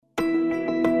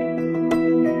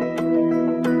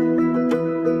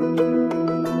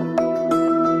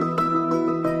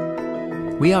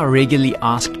We are regularly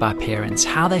asked by parents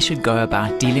how they should go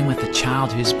about dealing with a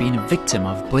child who's been a victim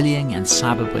of bullying and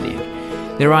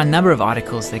cyberbullying. There are a number of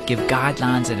articles that give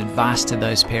guidelines and advice to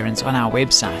those parents on our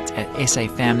website at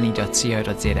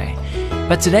safamily.co.za.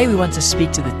 But today we want to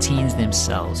speak to the teens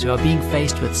themselves who are being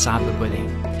faced with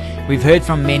cyberbullying. We've heard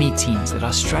from many teens that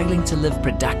are struggling to live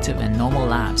productive and normal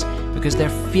lives because they're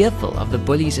fearful of the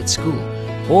bullies at school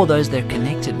or those they're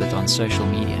connected with on social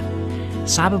media.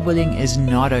 Cyberbullying is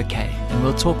not okay, and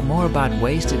we'll talk more about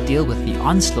ways to deal with the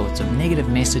onslaught of negative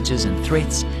messages and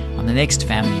threats on the next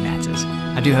Family Matters.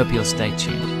 I do hope you'll stay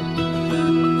tuned.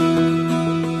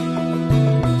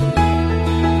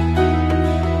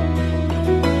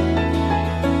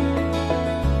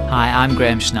 Hi, I'm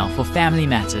Graham Schnell for Family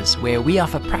Matters, where we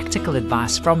offer practical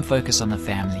advice from Focus on the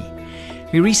Family.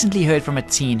 We recently heard from a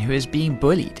teen who is being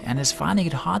bullied and is finding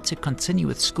it hard to continue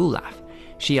with school life.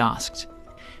 She asked,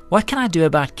 "What can I do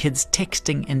about kids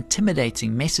texting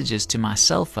intimidating messages to my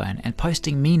cell phone and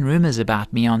posting mean rumors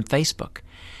about me on Facebook?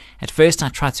 At first I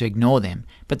tried to ignore them,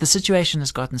 but the situation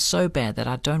has gotten so bad that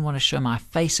I don't want to show my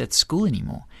face at school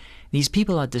anymore. These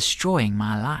people are destroying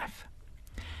my life."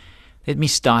 Let me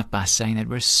start by saying that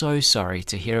we're so sorry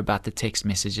to hear about the text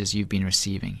messages you've been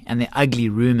receiving and the ugly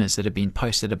rumors that have been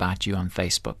posted about you on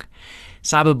Facebook.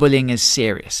 Cyberbullying is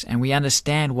serious, and we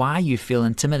understand why you feel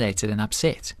intimidated and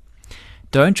upset.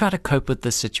 Don't try to cope with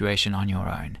this situation on your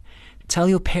own. Tell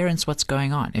your parents what's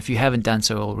going on if you haven't done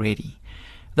so already.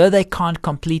 Though they can't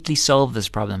completely solve this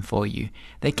problem for you,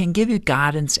 they can give you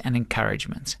guidance and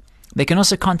encouragement. They can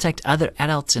also contact other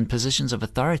adults in positions of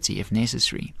authority if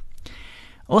necessary.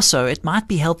 Also, it might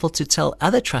be helpful to tell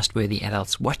other trustworthy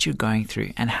adults what you're going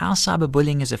through and how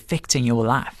cyberbullying is affecting your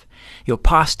life. Your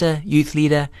pastor, youth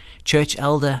leader, church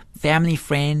elder, family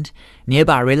friend,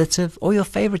 nearby relative, or your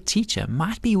favorite teacher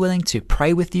might be willing to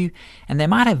pray with you, and they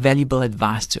might have valuable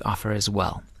advice to offer as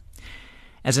well.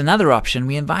 As another option,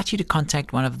 we invite you to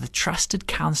contact one of the trusted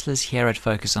counselors here at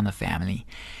Focus on the Family.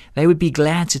 They would be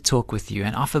glad to talk with you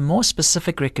and offer more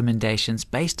specific recommendations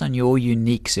based on your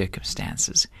unique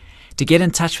circumstances. To get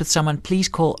in touch with someone, please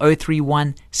call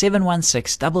 031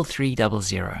 716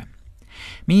 3300.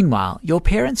 Meanwhile, your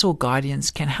parents or guardians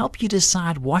can help you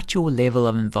decide what your level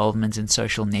of involvement in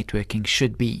social networking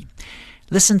should be.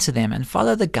 Listen to them and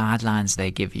follow the guidelines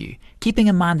they give you, keeping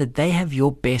in mind that they have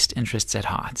your best interests at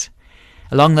heart.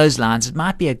 Along those lines, it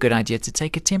might be a good idea to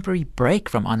take a temporary break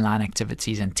from online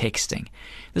activities and texting.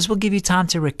 This will give you time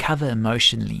to recover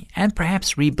emotionally and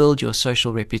perhaps rebuild your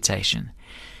social reputation.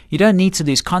 You don't need to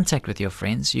lose contact with your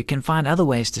friends. You can find other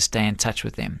ways to stay in touch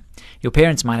with them. Your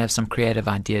parents might have some creative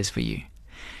ideas for you.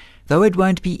 Though it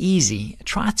won't be easy,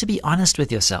 try to be honest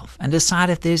with yourself and decide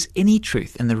if there's any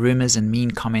truth in the rumors and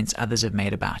mean comments others have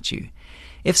made about you.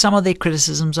 If some of their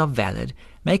criticisms are valid,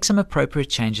 make some appropriate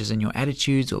changes in your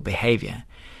attitudes or behavior.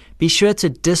 Be sure to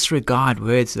disregard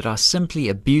words that are simply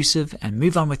abusive and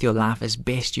move on with your life as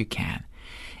best you can.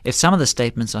 If some of the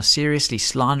statements are seriously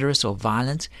slanderous or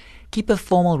violent, keep a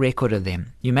formal record of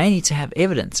them. You may need to have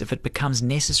evidence if it becomes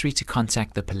necessary to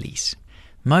contact the police.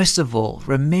 Most of all,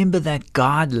 remember that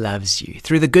God loves you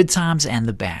through the good times and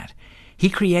the bad. He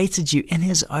created you in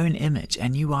His own image,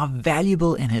 and you are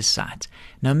valuable in His sight,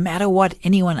 no matter what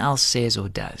anyone else says or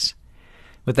does.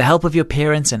 With the help of your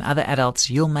parents and other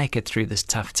adults, you'll make it through this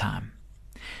tough time.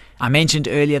 I mentioned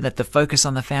earlier that the Focus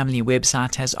on the Family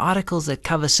website has articles that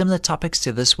cover similar topics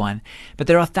to this one, but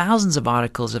there are thousands of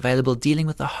articles available dealing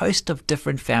with a host of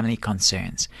different family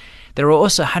concerns. There are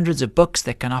also hundreds of books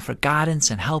that can offer guidance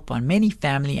and help on many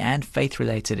family and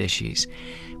faith-related issues.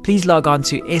 Please log on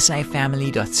to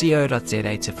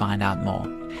safamily.co.za to find out more.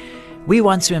 We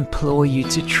want to implore you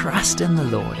to trust in the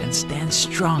Lord and stand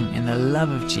strong in the love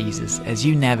of Jesus as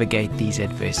you navigate these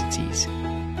adversities.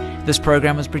 This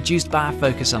program was produced by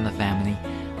Focus on the Family.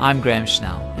 I'm Graham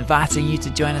Schnell, inviting you to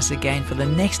join us again for the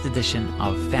next edition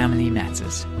of Family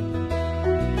Matters.